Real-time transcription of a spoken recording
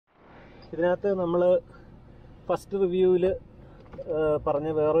ഇതിനകത്ത് നമ്മൾ ഫസ്റ്റ് റിവ്യൂവിൽ പറഞ്ഞ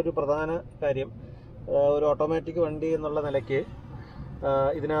വേറൊരു പ്രധാന കാര്യം, ഒരു ഓട്ടോമാറ്റിക് വണ്ടി എന്നുള്ള നിലയ്ക്ക്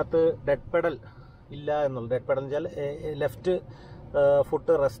ഇതിനകത്ത് ഡെഡ് പെഡൽ ഇല്ല എന്നുള്ളത്. ഡെഡ് പെഡൽ എന്ന് വെച്ചാൽ ലെഫ്റ്റ്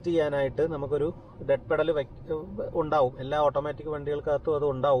ഫുട്ട് റെസ്റ്റ് ചെയ്യാനായിട്ട് നമുക്കൊരു ഡെഡ് പെഡൽ ഉണ്ടാവും. എല്ലാ ഓട്ടോമാറ്റിക് വണ്ടികൾക്കകത്തും അത്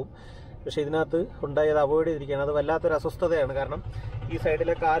ഉണ്ടാവും. പക്ഷേ ഇതിനകത്ത് ഉണ്ടായത് അവോയ്ഡ് ചെയ്തിരിക്കുകയാണ്. അത് വല്ലാത്തൊരു അസ്വസ്ഥതയാണ്. കാരണം ഈ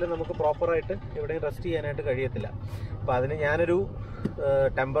സൈഡിലെ കാല് നമുക്ക് പ്രോപ്പറായിട്ട് എവിടെയും റെസ്റ്റ് ചെയ്യാനായിട്ട് കഴിയത്തില്ല. അപ്പോൾ അതിന് ഞാനൊരു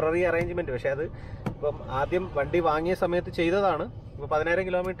ടെമ്പററി അറേഞ്ച്മെൻറ്റ്, പക്ഷേ അത് ഇപ്പം ആദ്യം വണ്ടി വാങ്ങിയ സമയത്ത് ചെയ്തതാണ്. ഇപ്പോൾ 10,000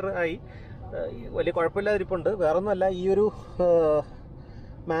 കിലോമീറ്റർ ആയി, വലിയ കുഴപ്പമില്ലാതിരിപ്പുണ്ട്. വേറൊന്നുമല്ല, ഈ ഒരു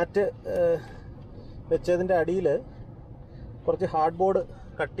മാറ്റ് വെച്ചതിൻ്റെ അടിയിൽ കുറച്ച് ഹാർഡ് ബോർഡ്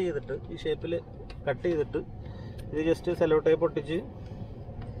കട്ട് ചെയ്തിട്ട്, ഈ ഷേപ്പിൽ കട്ട് ചെയ്തിട്ട് ഇത് ജസ്റ്റ് സെല്ലോ ടേപ്പ് ഒട്ടിച്ച്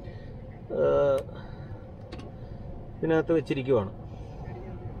ഇതിനകത്ത് വെച്ചിരിക്കുവാണ്.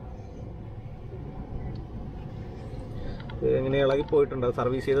 എങ്ങനെ ഇളകിപ്പോയിട്ടുണ്ട്,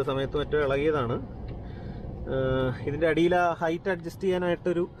 സർവീസ് ചെയ്ത സമയത്ത് മറ്റോ ഇളകിയതാണ്. ഇതിൻ്റെ അടിയിൽ ആ ഹൈറ്റ് അഡ്ജസ്റ്റ്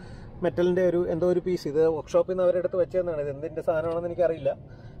ചെയ്യാനായിട്ടൊരു മെറ്റലിൻ്റെ എന്തോ ഒരു പീസ്, ഇത് വർക്ക്ഷോപ്പിൽ നിന്ന് അവരെടുത്ത് വെച്ചതെന്നാണ്. ഇത് എന്തിൻ്റെ സാധനമാണെന്ന് എനിക്കറിയില്ല.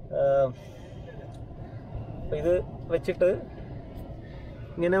 ഇത് വെച്ചിട്ട്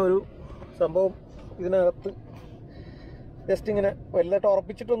ഇങ്ങനെ ഒരു സംഭവം ഇതിനകത്ത് ജസ്റ്റ് ഇങ്ങനെ വലുതായിട്ട്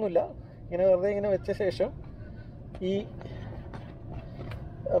ഉറപ്പിച്ചിട്ടൊന്നുമില്ല, ഇങ്ങനെ വെറുതെ ഇങ്ങനെ വെച്ച ശേഷം ഈ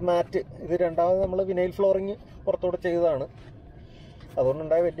മാറ്റ്, ഇത് രണ്ടാമത് നമ്മൾ വിനൈൽ ഫ്ലോറിങ് പുറത്തോടെ ചെയ്തതാണ്.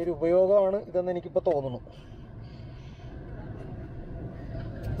 അതുകൊണ്ടുണ്ടായ വലിയൊരു ഉപയോഗമാണ് ഇതെന്ന് എനിക്കിപ്പോൾ തോന്നുന്നു.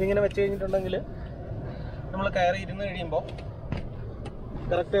 ഇതിങ്ങനെ വെച്ച് കഴിഞ്ഞിട്ടുണ്ടെങ്കിൽ നമ്മൾ കയറി ഇരുന്ന് കഴിയുമ്പോൾ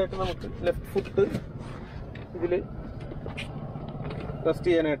കറക്റ്റായിട്ട് നമുക്ക് ലെഫ്റ്റ് ഫുട്ട് ഇതിൽ റെസ്റ്റ്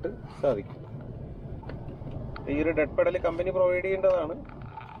ചെയ്യാനായിട്ട് സാധിക്കും. ഈ ഒരു ഡെഡ് പെഡൽ കമ്പനി പ്രൊവൈഡ് ചെയ്യേണ്ടതാണ്.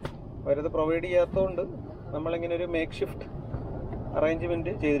 അവരത് പ്രൊവൈഡ് ചെയ്യാത്തതുകൊണ്ട് നമ്മളിങ്ങനെ ഒരു മേക്ക് ഷിഫ്റ്റ്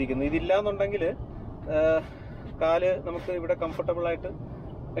അറേഞ്ച്മെൻറ്റ് ചെയ്തിരിക്കുന്നു. ഇതില്ലാന്നുണ്ടെങ്കിൽ കാല് നമുക്ക് ഇവിടെ കംഫർട്ടബിളായിട്ട്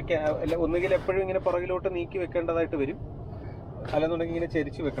വെക്കാം. ഒന്നുകിൽ എപ്പോഴും ഇങ്ങനെ പുറകിലോട്ട് നീക്കി വെക്കേണ്ടതായിട്ട് വരും, അല്ലെന്നുണ്ടെങ്കിൽ ഇങ്ങനെ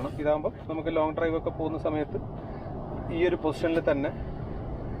ചെരിച്ച് വെക്കണം. ഇതാകുമ്പോൾ നമുക്ക് ലോങ് ഡ്രൈവൊക്കെ പോകുന്ന സമയത്ത് ഈ ഒരു പൊസിഷനിൽ തന്നെ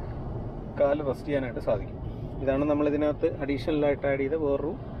കാല് റെസ്റ്റ് ചെയ്യാനായിട്ട് സാധിക്കും. ഇതാണ് നമ്മളിതിനകത്ത് അഡീഷണലായിട്ട് ആഡ് ചെയ്ത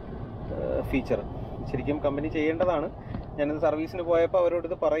വേറൊരു ഫീച്ചർ. ശരിക്കും കമ്പനി ചെയ്യേണ്ടതാണ്. ഞാനിത് സർവീസിന് പോയപ്പോൾ അവരോട്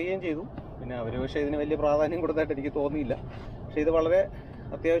ഇത് പറയുകയും ചെയ്തു. പിന്നെ അവർ പക്ഷേ ഇതിന് വലിയ പ്രാധാന്യം കൊടുത്തായിട്ട് എനിക്ക് തോന്നിയില്ല. പക്ഷേ ഇത് വളരെ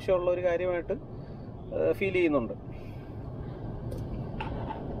അത്യാവശ്യമുള്ള ഒരു കാര്യമായിട്ട് ഫീൽ ചെയ്യുന്നുണ്ട്.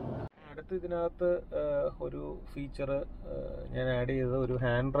 അടുത്ത് ഇതിനകത്ത് ഒരു ഫീച്ചർ ഞാൻ ആഡ് ചെയ്തത് ഒരു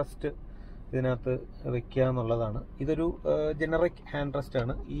ഹാൻഡ് റെസ്റ്റ് ഇതിനകത്ത് വെക്കുക എന്നുള്ളതാണ്. ഇതൊരു ജനറിക് ഹാൻഡ് റെസ്റ്റ്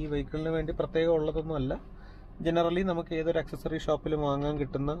ആണ്. ഈ വെഹിക്കിളിന് വേണ്ടി പ്രത്യേകം ഉള്ളതൊന്നുമല്ല. ജനറലി നമുക്ക് ഏതൊരു അക്സസറി ഷോപ്പിലും വാങ്ങാൻ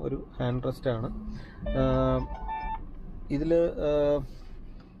കിട്ടുന്ന ഒരു ഹാൻഡ് റെസ്റ്റ് ആണ്.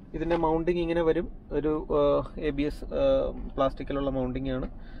 ഇതിൻ്റെ മൗണ്ടിങ് ഇങ്ങനെ വരും. ഒരു ABS പ്ലാസ്റ്റിക്കിലുള്ള മൗണ്ടിങ് ആണ്.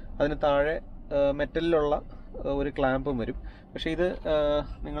 അതിന് താഴെ മെറ്റലിലുള്ള ഒരു ക്ലാമ്പും വരും. പക്ഷേ ഇത്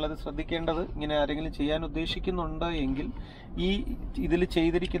നിങ്ങളത് ശ്രദ്ധിക്കേണ്ടത്, ഇങ്ങനെ ആരെങ്കിലും ചെയ്യാൻ ഉദ്ദേശിക്കുന്നുണ്ട് എങ്കിൽ ഇതിൽ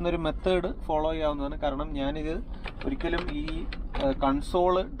ചെയ്തിരിക്കുന്ന ഒരു മെത്തേഡ് ഫോളോ ചെയ്യാവുന്നതാണ്. കാരണം ഞാനിത് ഒരിക്കലും ഈ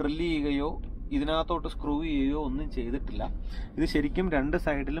കൺസോള് ഡ്രില്ല് ചെയ്യുകയോ ഇതിനകത്തോട്ട് സ്ക്രൂ ചെയ്യുകയോ ഒന്നും ചെയ്തിട്ടില്ല. ഇത് ശരിക്കും രണ്ട്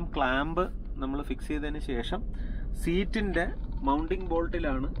സൈഡിലും ക്ലാമ്പ് നമ്മൾ ഫിക്സ് ചെയ്തതിന് ശേഷം സീറ്റിൻ്റെ മൗണ്ടിങ്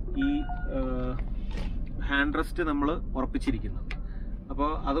ബോൾട്ടിലാണ് ഈ ഹാൻഡ് റെസ്റ്റ് നമ്മൾ ഉറപ്പിച്ചിരിക്കുന്നത്.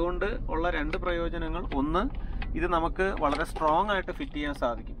 അപ്പോൾ അതുകൊണ്ട് ഉള്ള രണ്ട് പ്രയോജനങ്ങൾ: ഒന്ന്, ഇത് നമുക്ക് വളരെ സ്ട്രോങ് ആയിട്ട് ഫിറ്റ് ചെയ്യാൻ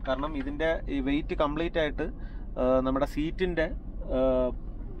സാധിക്കും. കാരണം ഇതിൻ്റെ ഈ വെയിറ്റ് കംപ്ലീറ്റ് ആയിട്ട് നമ്മുടെ സീറ്റിൻ്റെ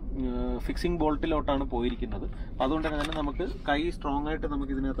ഫിക്സിംഗ് ബോൾട്ടിലോട്ടാണ് പോയിരിക്കുന്നത്. അതുകൊണ്ട് തന്നെ നമുക്ക് കൈ സ്ട്രോങ് ആയിട്ട്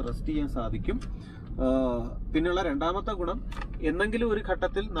നമുക്ക് ഇതിനകത്ത് റെസ്റ്റ് ചെയ്യാൻ സാധിക്കും. പിന്നെയുള്ള രണ്ടാമത്തെ ഗുണം, എന്തെങ്കിലും ഒരു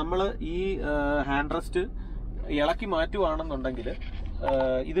ഘട്ടത്തിൽ നമ്മൾ ഈ ഹാൻഡ് റെസ്റ്റ് ഇളക്കി മാറ്റുവാണെന്നുണ്ടെങ്കിൽ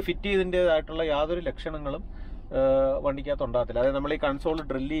ഇത് ഫിറ്റ് ചെയ്തതിൻ്റെതായിട്ടുള്ള യാതൊരു ലക്ഷണങ്ങളും വണ്ടിക്കകത്ത് ഉണ്ടാകത്തില്ല. അതായത് നമ്മൾ ഈ കൺസോൾ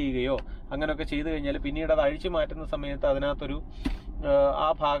ഡ്രില്ല് ചെയ്യുകയോ അങ്ങനെയൊക്കെ ചെയ്തു കഴിഞ്ഞാൽ പിന്നീട് അത് അഴിച്ചു മാറ്റുന്ന സമയത്ത് അതിനകത്തൊരു ആ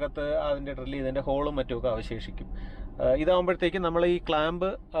ഭാഗത്ത് അതിൻ്റെ ഡ്രില്ല് ചെയ്തതിൻ്റെ ഹോളും മറ്റുമൊക്കെ അവശേഷിക്കും. ഇതാകുമ്പോഴത്തേക്കും നമ്മൾ ഈ ക്ലാമ്പ്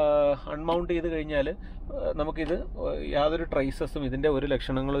അൺമൗണ്ട് ചെയ്ത് കഴിഞ്ഞാൽ നമുക്കിത് യാതൊരു ട്രേസസും ഇതിൻ്റെ ഒരു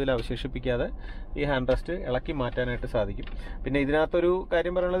ലക്ഷണങ്ങളും ഇതിൽ അവശേഷിപ്പിക്കാതെ ഈ ഹാൻഡ് റെസ്റ്റ് ഇളക്കി മാറ്റാനായിട്ട് സാധിക്കും. പിന്നെ ഇതിനകത്തൊരു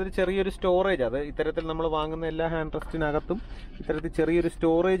കാര്യം പറയാനുള്ളത്, ചെറിയൊരു സ്റ്റോറേജ്, അത് ഇത്തരത്തിൽ നമ്മൾ വാങ്ങുന്ന എല്ലാ ഹാൻഡ് റെസ്റ്റിനകത്തും ഇത്തരത്തിൽ ചെറിയൊരു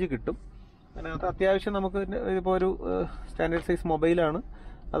സ്റ്റോറേജ് കിട്ടും. അതിനകത്ത് അത്യാവശ്യം നമുക്ക് ഇപ്പോൾ ഒരു സ്റ്റാൻഡേർഡ് സൈസ് മൊബൈലാണ്,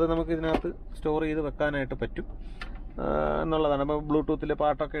 അത് നമുക്ക് ഇതിനകത്ത് സ്റ്റോർ ചെയ്ത് വെക്കാനായിട്ട് പറ്റും എന്നുള്ളതാണ്. അപ്പോൾ ബ്ലൂടൂത്തിൽ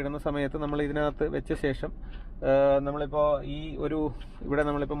പാട്ടൊക്കെ ഇടുന്ന സമയത്ത് നമ്മൾ ഇതിനകത്ത് വെച്ച ശേഷം നമ്മളിപ്പോൾ ഇവിടെ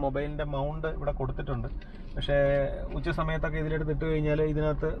നമ്മളിപ്പോൾ മൊബൈലിൻ്റെ മൗണ്ട് ഇവിടെ കൊടുത്തിട്ടുണ്ട്. പക്ഷേ ഉച്ച സമയത്തൊക്കെ ഇതിലെടുത്തിട്ട് കഴിഞ്ഞാൽ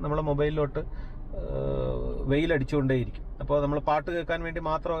ഇതിനകത്ത് നമ്മളെ മൊബൈലിലോട്ട് വെയിലടിച്ചുകൊണ്ടേയിരിക്കും. അപ്പോൾ നമ്മൾ പാട്ട് കേൾക്കാൻ വേണ്ടി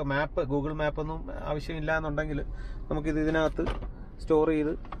മാത്രം ഗൂഗിൾ മാപ്പൊന്നും ആവശ്യമില്ല എന്നുണ്ടെങ്കിൽ നമുക്കിത് ഇതിനകത്ത് സ്റ്റോർ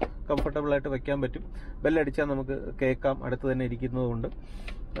ചെയ്ത് കംഫർട്ടബിളായിട്ട് വെക്കാൻ പറ്റും. ബെല്ലടിച്ചാൽ നമുക്ക് കേൾക്കാം, അടുത്ത് തന്നെ ഇരിക്കുന്നത് കൊണ്ട്.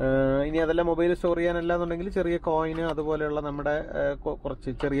 ഇനി അതെല്ലാം മൊബൈൽ സ്റ്റോർ ചെയ്യാനല്ല എന്നുണ്ടെങ്കിൽ ചെറിയ കോയിന് അതുപോലെയുള്ള നമ്മുടെ കുറച്ച്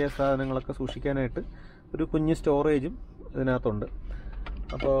ചെറിയ സാധനങ്ങളൊക്കെ സൂക്ഷിക്കാനായിട്ട് ഒരു കുഞ്ഞ് സ്റ്റോറേജും ഇതിനകത്തുണ്ട്.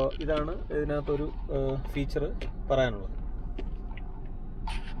 അപ്പോൾ ഇതാണ് ഇതിനകത്തൊരു ഫീച്ചർ പറയാനുള്ളത്.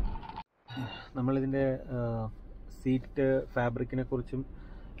 നമ്മളിതിൻ്റെ സീറ്റ് ഫാബ്രിക്കിനെ കുറിച്ചും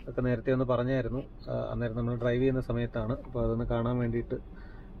ഒക്കെ നേരത്തെ ഒന്ന് പറഞ്ഞായിരുന്നു. അന്നേരം നമ്മൾ ഡ്രൈവ് ചെയ്യുന്ന സമയത്താണ്. അപ്പോൾ അതൊന്ന് കാണാൻ വേണ്ടിയിട്ട്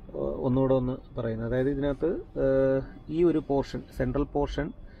ഒന്നുകൂടെ ഒന്ന് പറയുന്നത്. അതായത് ഇതിനകത്ത് ഈ ഒരു പോർഷൻ, സെൻട്രൽ പോർഷൻ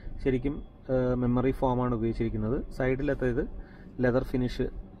ശരിക്കും മെമ്മറി ഫോമാണ് ഉപയോഗിച്ചിരിക്കുന്നത്. സൈഡിലത്തെ ഇത് ലെതർ ഫിനിഷ്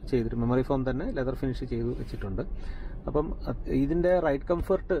ചെയ്തിട്ട്, മെമ്മറി ഫോം തന്നെ ലെതർ ഫിനിഷ് ചെയ്ത് വെച്ചിട്ടുണ്ട്. അപ്പം ഇതിൻ്റെ റൈഡ്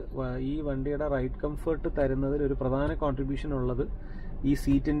കംഫർട്ട്, ഈ വണ്ടിയുടെ റൈഡ് കംഫർട്ട് തരുന്നതിൽ ഒരു പ്രധാന കോൺട്രിബ്യൂഷൻ ഉള്ളത് ഈ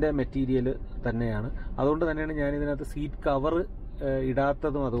സീറ്റിൻ്റെ മെറ്റീരിയൽ തന്നെയാണ്. അതുകൊണ്ട് തന്നെയാണ് ഞാനിതിനകത്ത് സീറ്റ് കവർ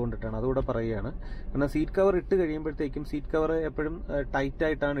ഇടാത്തതും അതുകൊണ്ടിട്ടാണ്, അതുകൂടെ പറയുകയാണ്. കാരണം സീറ്റ് കവർ ഇട്ട് കഴിയുമ്പോഴത്തേക്കും, സീറ്റ് കവർ എപ്പോഴും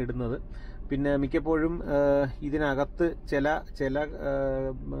ടൈറ്റായിട്ടാണ് ഇടുന്നത്. പിന്നെ മിക്കപ്പോഴും ഇതിനകത്ത് ചില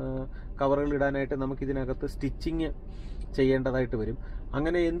കവറുകൾ ഇടാനായിട്ട് നമുക്കിതിനകത്ത് സ്റ്റിച്ചിങ് ചെയ്യേണ്ടതായിട്ട് വരും.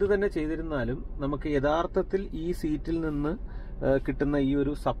 അങ്ങനെ എന്ത് തന്നെ ചെയ്തിരുന്നാലും നമുക്ക് യഥാർത്ഥത്തിൽ ഈ സീറ്റിൽ നിന്ന് കിട്ടുന്ന ഈ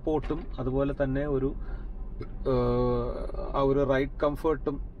ഒരു സപ്പോർട്ടും അതുപോലെ തന്നെ ആ ഒരു റൈഡ്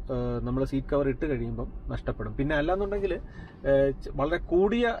കംഫർട്ടും നമ്മൾ സീറ്റ് കവർ ഇട്ട് കഴിയുമ്പം നഷ്ടപ്പെടും. പിന്നെ അല്ലാന്നുണ്ടെങ്കിൽ വളരെ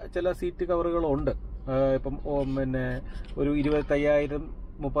കൂടിയ ചില സീറ്റ് കവറുകളുണ്ട്. ഇപ്പം പിന്നെ ഒരു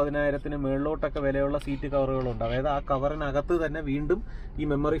 25,000-30,000 മുകളിലോട്ടൊക്കെ വിലയുള്ള സീറ്റ് കവറുകളുണ്ട്. അതായത് ആ കവറിനകത്ത് തന്നെ വീണ്ടും ഈ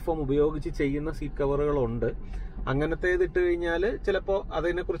മെമ്മറി ഫോം ഉപയോഗിച്ച് ചെയ്യുന്ന സീറ്റ് കവറുകളുണ്ട്. അങ്ങനത്തേത് ഇട്ട് കഴിഞ്ഞാൽ ചിലപ്പോൾ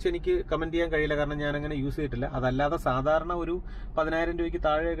അതിനെക്കുറിച്ച് എനിക്ക് കമൻറ്റ് ചെയ്യാൻ കഴിയില്ല, കാരണം ഞാൻ അങ്ങനെ യൂസ് ചെയ്തിട്ടില്ല. അതല്ലാതെ സാധാരണ ഒരു 10,000 രൂപയ്ക്ക്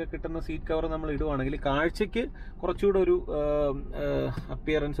താഴെയൊക്കെ കിട്ടുന്ന സീറ്റ് കവർ നമ്മൾ ഇടുവാണെങ്കിൽ കാഴ്ചയ്ക്ക് കുറച്ചുകൂടെ ഒരു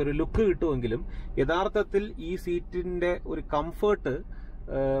അപ്പിയറൻസ്, ഒരു ലുക്ക് കിട്ടുമെങ്കിലും യഥാർത്ഥത്തിൽ ഈ സീറ്റിൻ്റെ ഒരു കംഫേർട്ട്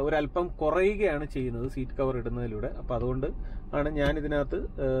ഒരല്പം കുറയുകയാണ് ചെയ്യുന്നത് സീറ്റ് കവർ ഇടുന്നതിലൂടെ. അപ്പോൾ അതുകൊണ്ട് ആണ് ഞാൻ ഇതിനകത്ത്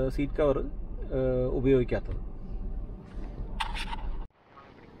സീറ്റ് കവർ ഉപയോഗിക്കാത്തത്.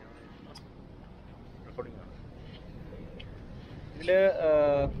 ഇതിൽ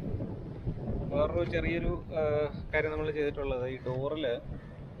വേറൊരു ചെറിയൊരു കാര്യം നമ്മൾ ചെയ്തിട്ടുള്ളത്, ഈ ഡോറിൽ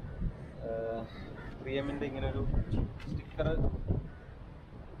 3Mന്റെ ഇങ്ങനൊരു സ്റ്റിക്കർ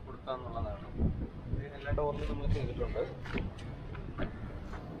കൊടുക്കാന്നുള്ളതാണ്. എല്ലാ ഡോറിലും നമ്മൾ ചെയ്തിട്ടുണ്ട്.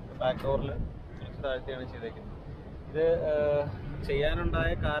 ബാക്ക് ഡോറിൽ കുറച്ച് താഴ്ത്തിയാണ് ചെയ്തേക്കുന്നത്. ഇത്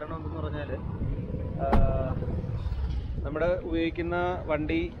ചെയ്യാനുണ്ടായ കാരണം എന്തെന്ന് പറഞ്ഞാൽ, നമ്മുടെ ഉപയോഗിക്കുന്ന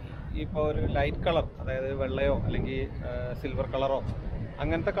വണ്ടി ഇപ്പോൾ ഒരു ലൈറ്റ് കളർ, അതായത് വെള്ളയോ അല്ലെങ്കിൽ സിൽവർ കളറോ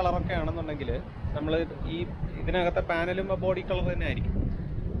അങ്ങനത്തെ കളറൊക്കെ ആണെന്നുണ്ടെങ്കിൽ നമ്മൾ ഇതിനകത്തെ പാനലും ബോഡി കളർ തന്നെ ആയിരിക്കും.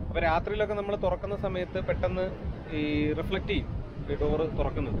 അപ്പോൾ രാത്രിയിലൊക്കെ നമ്മൾ തുറക്കുന്ന സമയത്ത് പെട്ടെന്ന് ഈ റിഫ്ലക്റ്റ് ചെയ്യും ഈ ഡോറ്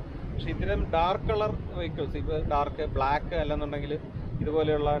തുറക്കുന്നത്. പക്ഷെ ഇത്തരം ഡാർക്ക് കളർ വെഹിക്കിൾസ്, ഇപ്പോൾ ഡാർക്ക് ബ്ലാക്ക് അല്ലെന്നുണ്ടെങ്കിൽ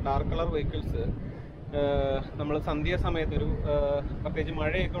ഇതുപോലെയുള്ള ഡാർക്ക് കളർ വെഹിക്കിൾസ് നമ്മൾ സന്ധ്യ സമയത്ത്, ഒരു പ്രത്യേകിച്ച്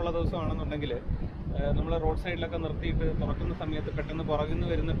മഴയൊക്കെ ഉള്ള ദിവസമാണെന്നുണ്ടെങ്കിൽ നമ്മൾ റോഡ് സൈഡിലൊക്കെ നിർത്തിയിട്ട് തുറക്കുന്ന സമയത്ത് പെട്ടെന്ന് പുറകിൽ നിന്ന്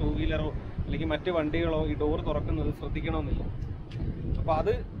വരുന്ന 2 വീലറോ അല്ലെങ്കിൽ മറ്റ് വണ്ടികളോ ഈ ഡോർ തുറക്കുന്നത് ശ്രദ്ധിക്കണമെന്നില്ല. അപ്പോൾ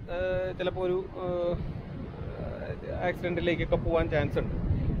അത് ചിലപ്പോൾ ഒരു ആക്സിഡൻറ്റിലേക്കൊക്കെ പോകാൻ ചാൻസ് ഉണ്ട്.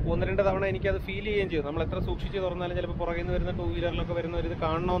 1-2 തവണ എനിക്കത് ഫീൽ ചെയ്യുകയും ചെയ്തു. നമ്മൾ എത്ര സൂക്ഷിച്ച് തുറന്നാലും ചിലപ്പോൾ പുറകിൽ നിന്ന് വരുന്ന 2 വീലറിലൊക്കെ വരുന്നവരിത്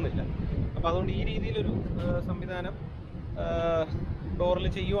കാണണമെന്നില്ല. അപ്പോൾ അതുകൊണ്ട് ഈ രീതിയിലൊരു സംവിധാനം ഡോറിൽ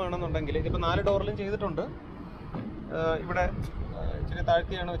ചെയ്യുവാണെന്നുണ്ടെങ്കിൽ, ഇതിപ്പോൾ 4 ഡോറിലും ചെയ്തിട്ടുണ്ട്. ഇവിടെ ഇച്ചിരി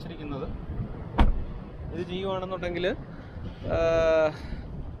താഴ്ത്തിയാണ് വെച്ചിരിക്കുന്നത്. ഇത് ചെയ്യുവാണെന്നുണ്ടെങ്കിൽ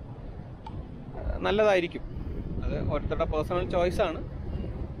നല്ലതായിരിക്കും. അത് ഓരോരുത്തരുടെ പേഴ്സണൽ ചോയ്സാണ്.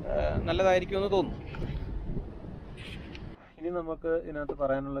 നല്ലതായിരിക്കുമെന്ന് തോന്നുന്നു. ഇനി നമുക്ക് ഇതിനകത്ത്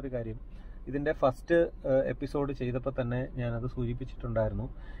പറയാനുള്ളൊരു കാര്യം, ഇതിൻ്റെ ഫസ്റ്റ് എപ്പിസോഡ് ചെയ്തപ്പോൾ തന്നെ ഞാനത് സൂചിപ്പിച്ചിട്ടുണ്ടായിരുന്നു.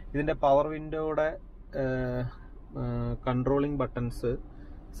 ഇതിൻ്റെ പവർ വിൻഡോയുടെ കൺട്രോളിംഗ് ബട്ടൺസ്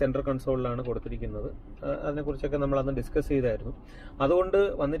സെൻട്രൽ കൺസോളിലാണ് കൊടുത്തിരിക്കുന്നത്. അതിനെക്കുറിച്ചൊക്കെ നമ്മൾ അന്ന് ഡിസ്കസ് ചെയ്തായിരുന്നു. അതുകൊണ്ട്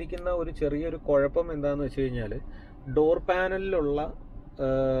വന്നിരിക്കുന്ന ഒരു ചെറിയൊരു കുഴപ്പം എന്താണെന്ന് വെച്ച് കഴിഞ്ഞാൽ, ഡോർ പാനലിലുള്ള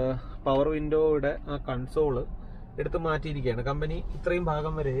പവർ വിൻഡോയുടെ ആ കൺസോള് എടുത്ത് മാറ്റിയിരിക്കുകയാണ് കമ്പനി. ഇത്രയും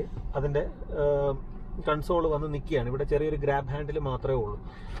ഭാഗം വരെ അതിൻ്റെ കൺസോൾ വന്ന് നിൽക്കുകയാണ്. ഇവിടെ ചെറിയൊരു ഗ്രാബ് ഹാൻഡിൽ മാത്രമേ ഉള്ളൂ.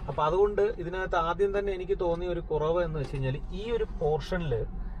 അപ്പോൾ അതുകൊണ്ട് ഇതിനകത്ത് ആദ്യം തന്നെ എനിക്ക് തോന്നിയ ഒരു കുറവ് എന്ന് വെച്ച് കഴിഞ്ഞാൽ, ഈ ഒരു പോർഷനിൽ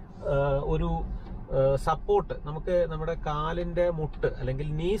ഒരു സപ്പോർട്ട്, നമുക്ക് നമ്മുടെ കാലിൻ്റെ മുട്ട് അല്ലെങ്കിൽ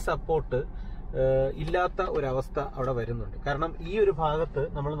നീ സപ്പോർട്ട് ഇല്ലാത്ത ഒരവസ്ഥ അവിടെ വരുന്നുണ്ട്. കാരണം ഈ ഒരു ഭാഗത്ത്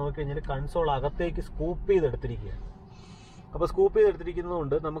നമ്മൾ നോക്കിക്കഴിഞ്ഞാൽ കൺസോൾ അകത്തേക്ക് സ്കൂപ്പ് ചെയ്തെടുത്തിരിക്കുകയാണ്. അപ്പോൾ സ്കൂപ്പ് ചെയ്തെടുത്തിരിക്കുന്നത്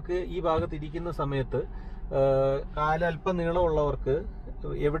കൊണ്ട് നമുക്ക് ഈ ഭാഗത്ത് ഇരിക്കുന്ന സമയത്ത് കാലല്പം നീളമുള്ളവർക്ക്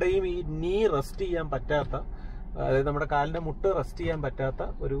എവിടെയും ഈ നീ റെസ്റ്റ് ചെയ്യാൻ പറ്റാത്ത, അതായത് നമ്മുടെ കാലിൻ്റെ മുട്ട് റെസ്റ്റ് ചെയ്യാൻ പറ്റാത്ത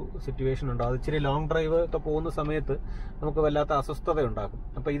ഒരു സിറ്റുവേഷൻ ഉണ്ടാകും. അത് ഇച്ചിരി ലോങ് ഡ്രൈവ് ഒക്കെ പോകുന്ന സമയത്ത് നമുക്ക് വല്ലാത്ത അസ്വസ്ഥത ഉണ്ടാകും.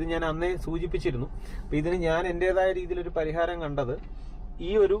 അപ്പോൾ ഇത് ഞാൻ അന്നേ സൂചിപ്പിച്ചിരുന്നു. അപ്പോൾ ഇതിന് ഞാൻ എൻ്റെതായ രീതിയിലൊരു പരിഹാരം കണ്ടത്,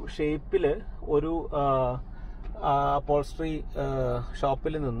 ഈ ഒരു ഷേപ്പിൽ ഒരു അപ്പോൾസ്ട്രി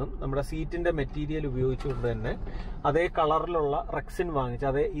ഷോപ്പിൽ നിന്നും നമ്മുടെ സീറ്റിന്റെ മെറ്റീരിയൽ ഉപയോഗിച്ചുകൊണ്ട് തന്നെ അതേ കളറിലുള്ള റെക്സിൻ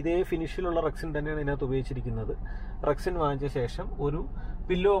വാങ്ങിച്ച് ഇതേ ഫിനിഷിലുള്ള റെക്സിൻ തന്നെയാണ് ഇതിനകത്ത് ഉപയോഗിച്ചിരിക്കുന്നത്. റെക്സിൻ വാങ്ങിച്ച ശേഷം ഒരു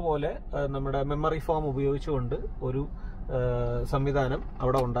പില്ലോ പോലെ നമ്മുടെ മെമ്മറി ഫോം ഉപയോഗിച്ചുകൊണ്ട് ഒരു സംവിധാനം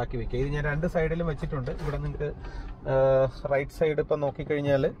അവിടെ ഉണ്ടാക്കി വെക്കുക. ഇത് ഞാൻ 2 സൈഡിലും വെച്ചിട്ടുണ്ട്. ഇവിടെ നിങ്ങൾക്ക് റൈറ്റ് സൈഡ് ഇപ്പം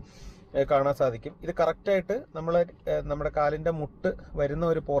നോക്കിക്കഴിഞ്ഞാൽ കാണാൻ സാധിക്കും. ഇത് കറക്റ്റായിട്ട് നമ്മുടെ കാലിന്റെ മുട്ട് വരുന്ന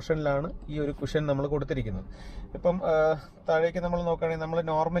ഒരു പോർഷനിലാണ് ഈ ഒരു കുഷൻ നമ്മൾ കൊടുത്തിരിക്കുന്നത്. ഇപ്പം താഴേക്ക് നമ്മൾ നോക്കുകയാണെങ്കിൽ നമ്മൾ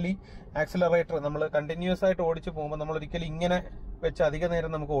നോർമലി ആക്സിലറേറ്റർ നമ്മൾ കണ്ടിന്യൂസ് ആയിട്ട് ഓടിച്ചു പോകുമ്പോൾ നമ്മൾ ഒരിക്കലും ഇങ്ങനെ വെച്ച് അധിക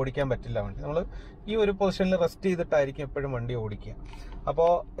നേരം നമുക്ക് ഓടിക്കാൻ പറ്റില്ല. വണ്ടി നമ്മൾ ഈ ഒരു പൊസിഷനിൽ റെസ്റ്റ് ചെയ്തിട്ടായിരിക്കും എപ്പോഴും വണ്ടി ഓടിക്കുക.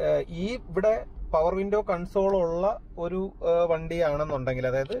 അപ്പോൾ ഇവിടെ പവർ വിൻഡോ കൺസോൾ ഉള്ള ഒരു വണ്ടിയാണെന്നുണ്ടെങ്കിൽ,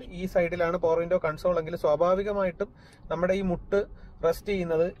 അതായത് ഈ സൈഡിലാണ് പവർ വിൻഡോ കൺസോൾ എങ്കിൽ സ്വാഭാവികമായിട്ടും നമ്മുടെ ഈ മുട്ട് റെസ്റ്റ്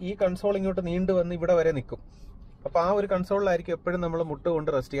ചെയ്യുന്നത് ഈ കൺസോൾ ഇങ്ങോട്ട് നീണ്ടു വന്ന് ഇവിടെ വരെ നിൽക്കും. അപ്പൊ ആ ഒരു കൺസോളിലായിരിക്കും എപ്പോഴും നമ്മൾ മുട്ട് കൊണ്ട്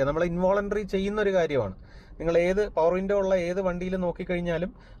റെസ്റ്റ് ചെയ്യുക. നമ്മൾ ഇൻവോളണ്ടറി ചെയ്യുന്ന ഒരു കാര്യമാണ്. നിങ്ങൾ ഏത് പവർ വിൻഡോ ഉള്ള ഏത് വണ്ടിയിൽ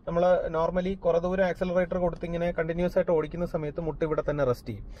നോക്കിക്കഴിഞ്ഞാലും നമ്മൾ നോർമലി കുറെ ദൂരം ആക്സലറേറ്റർ കൊടുത്ത് ഇങ്ങനെ കണ്ടിന്യൂസ് ആയിട്ട് ഓടിക്കുന്ന സമയത്ത് മുട്ട് ഇവിടെ തന്നെ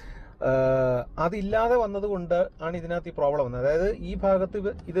റെസ്റ്റ് ചെയ്യും. അതില്ലാതെ വന്നതുകൊണ്ട് ആണ് ഇതിനകത്ത് ഈ പ്രോബ്ലം വന്നത്. അതായത് ഈ ഭാഗത്ത്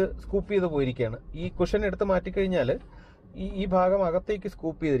ഇത് സ്കൂപ്പ് ചെയ്ത് പോയിരിക്കുകയാണ്. ഈ കുഷൻ എടുത്ത് മാറ്റിക്കഴിഞ്ഞാൽ ഈ ഭാഗം അകത്തേക്ക്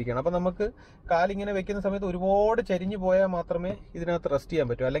സ്കൂപ്പ് ചെയ്തിരിക്കുകയാണ്. അപ്പൊ നമുക്ക് കാലിങ്ങനെ വെക്കുന്ന സമയത്ത് ഒരുപാട് ചരിഞ്ഞു പോയാൽ മാത്രമേ ഇതിനകത്ത് റെസ്റ്റ് ചെയ്യാൻ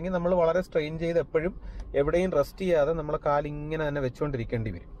പറ്റൂ. അല്ലെങ്കിൽ നമ്മൾ വളരെ സ്ട്രെയിൻ ചെയ്ത് എപ്പോഴും എവിടെയും റെസ്റ്റ് ചെയ്യാതെ നമ്മൾ കാലിങ്ങനെ തന്നെ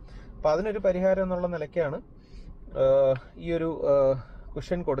വെച്ചുകൊണ്ടിരിക്കേണ്ടി വരും. അപ്പൊ അതിനൊരു പരിഹാരം എന്നുള്ള നിലയ്ക്കാണ് ഈ ഒരു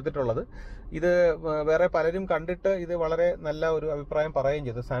കുഷൻ കൊടുത്തിട്ടുള്ളത്. ഇത് വേറെ പലരും കണ്ടിട്ട് ഇത് വളരെ നല്ല ഒരു അഭിപ്രായം പറയുകയും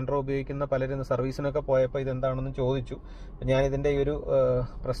ചെയ്തു. സാൻട്രോ ഉപയോഗിക്കുന്ന പലരും സർവീസിനൊക്കെ പോയപ്പോൾ ഇതെന്താണെന്ന് ചോദിച്ചു. ഞാൻ ഇതിന്റെ ഈ ഒരു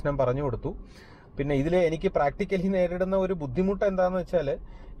പ്രശ്നം പറഞ്ഞു കൊടുത്തു. പിന്നെ ഇതിൽ എനിക്ക് പ്രാക്ടിക്കലി നേരിടുന്ന ഒരു ബുദ്ധിമുട്ട് എന്താണെന്ന് വെച്ചാൽ,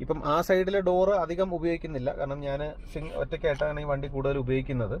 ഇപ്പം ആ സൈഡിലെ ഡോറ് അധികം ഉപയോഗിക്കുന്നില്ല. കാരണം ഞാൻ ഒറ്റയ്ക്കായിട്ടാണ് ഈ വണ്ടി കൂടുതൽ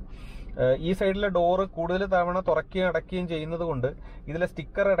ഉപയോഗിക്കുന്നത്. ഈ സൈഡിലെ ഡോറ് കൂടുതൽ തവണ തുറക്കുകയും അടയ്ക്കുകയും ചെയ്യുന്നത് കൊണ്ട് ഇതിലെ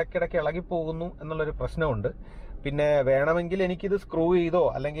സ്റ്റിക്കർ ഇടയ്ക്കിടയ്ക്ക് ഇളകിപ്പോകുന്നു എന്നുള്ളൊരു പ്രശ്നമുണ്ട്. പിന്നെ വേണമെങ്കിൽ എനിക്കിത് സ്ക്രൂ ചെയ്തോ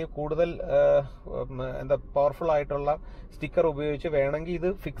അല്ലെങ്കിൽ കൂടുതൽ പവർഫുൾ ആയിട്ടുള്ള സ്റ്റിക്കർ ഉപയോഗിച്ച് വേണമെങ്കിൽ ഇത്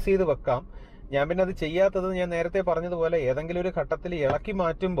ഫിക്സ് ചെയ്ത് വെക്കാം. ഞാൻ പിന്നെ അത് ചെയ്യാത്തത് ഞാൻ നേരത്തെ പറഞ്ഞതുപോലെ ഏതെങ്കിലും ഒരു ഘട്ടത്തിൽ ഇളക്കി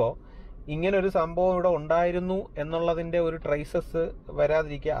മാറ്റുമ്പോൾ ഇങ്ങനെ ഒരു സംഭവം ഇവിടെ ഉണ്ടായിരുന്നു എന്നുള്ളതിന്റെ ഒരു ട്രേസസ്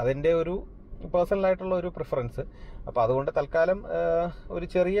വരാതിരിക്കുക, അതിന്റെ ഒരു പേഴ്സണലായിട്ടുള്ള ഒരു പ്രിഫറൻസ്. അപ്പൊ അതുകൊണ്ട് തൽക്കാലം ഒരു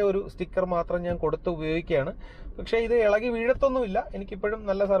ചെറിയ ഒരു സ്റ്റിക്കർ മാത്രം ഞാൻ കൊടുത്ത് ഉപയോഗിക്കുകയാണ്. പക്ഷെ ഇത് ഇളകി വീഴത്തൊന്നുമില്ല. എനിക്കിപ്പോഴും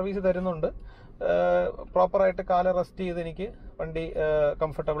നല്ല സർവീസ് തരുന്നുണ്ട്. പ്രോപ്പറായിട്ട് കാല് റെസ്റ്റ് ചെയ്ത് എനിക്ക് വണ്ടി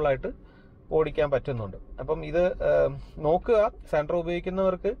കംഫർട്ടബിൾ ആയിട്ട് ഓടിക്കാൻ പറ്റുന്നുണ്ട്. അപ്പം ഇത് നോക്കുക, സാൻട്രോ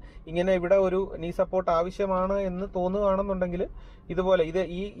ഉപയോഗിക്കുന്നവർക്ക് ഇങ്ങനെ ഇവിടെ ഒരു നീ സപ്പോർട്ട് ആവശ്യമാണ് എന്ന് തോന്നുകയാണെന്നുണ്ടെങ്കിൽ ഇതുപോലെ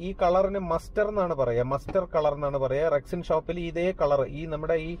ഈ കളറിന് മസ്റ്റർ എന്നാണ് പറയുക, മസ്റ്റർ കളർ എന്നാണ് പറയുക. റെക്സിൻ ഷോപ്പിൽ ഇതേ കളർ,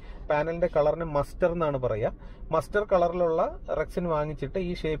 നമ്മുടെ ഈ പാനലിന്റെ കളറിന് മസ്റ്റർ എന്നാണ് പറയുക. മസ്റ്റർ കളറിലുള്ള റെക്സിൻ വാങ്ങിച്ചിട്ട്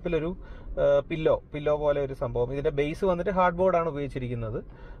ഈ ഷേപ്പിലൊരു പില്ലോ പോലെ ഒരു സംഭവം, ഇതിന്റെ ബേസ് വന്നിട്ട് ഹാർഡ് ബോർഡാണ് ഉപയോഗിച്ചിരിക്കുന്നത്.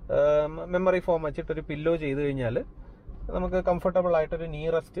 മെമ്മറി ഫോം വെച്ചിട്ടൊരു പില്ലോ ചെയ്ത് കഴിഞ്ഞാൽ നമുക്ക് കംഫർട്ടബിൾ ആയിട്ടൊരു നീ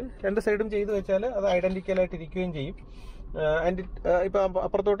റെസ്റ്റ് 2 സൈഡും ചെയ്തു വെച്ചാൽ അത് ഐഡന്റിക്കൽ ആയിട്ട് ഇരിക്കുകയും ചെയ്യും. ആൻഡ് ഇപ്പൊ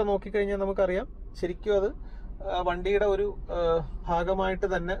അപ്പുറത്തോട്ട് നോക്കിക്കഴിഞ്ഞാൽ നമുക്കറിയാം ശരിക്കും അത് വണ്ടിയുടെ ഒരു ഭാഗമായിട്ട്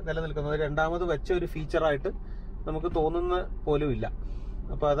തന്നെ നിലനിൽക്കുന്നത്. രണ്ടാമത് വെച്ച ഒരു ഫീച്ചറായിട്ട് നമുക്ക് തോന്നുന്ന പോലും ഇല്ല.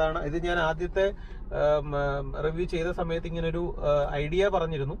 അപ്പൊ അതാണ് ഇത്. ഞാൻ ആദ്യത്തെ റിവ്യൂ ചെയ്ത സമയത്ത് ഇങ്ങനൊരു ഐഡിയ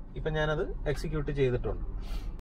പറഞ്ഞിരുന്നു. ഇപ്പൊ ഞാനത് എക്സിക്യൂട്ട് ചെയ്തിട്ടുണ്ട്.